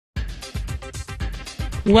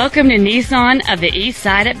Welcome to Nissan of the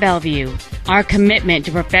Eastside at Bellevue. Our commitment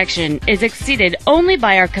to perfection is exceeded only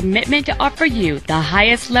by our commitment to offer you the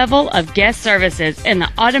highest level of guest services in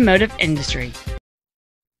the automotive industry.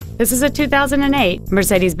 This is a 2008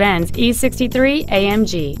 Mercedes Benz E63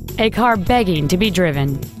 AMG, a car begging to be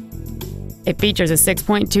driven. It features a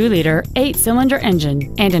 6.2-liter, 8-cylinder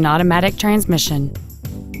engine and an automatic transmission.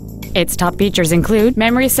 Its top features include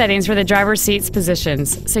memory settings for the driver's seat's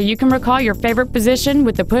positions, so you can recall your favorite position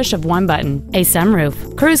with the push of one button, a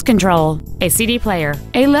sunroof, cruise control, a CD player,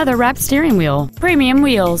 a leather-wrapped steering wheel, premium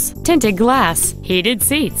wheels, tinted glass, heated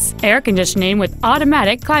seats, air conditioning with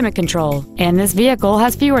automatic climate control, and this vehicle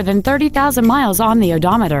has fewer than 30,000 miles on the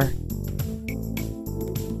odometer.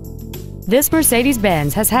 This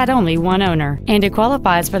Mercedes-Benz has had only one owner, and it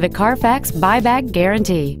qualifies for the Carfax buyback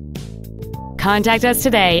guarantee. Contact us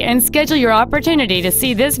today and schedule your opportunity to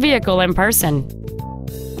see this vehicle in person.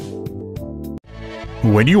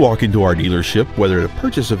 When you walk into our dealership, whether to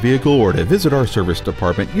purchase a vehicle or to visit our service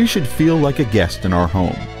department, you should feel like a guest in our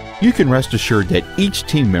home. You can rest assured that each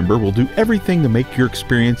team member will do everything to make your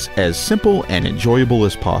experience as simple and enjoyable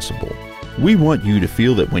as possible. We want you to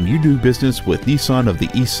feel that when you do business with Nissan of the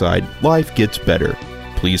Eastside, life gets better.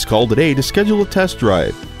 Please call today to schedule a test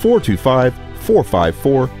drive.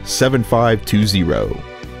 425-454-7520.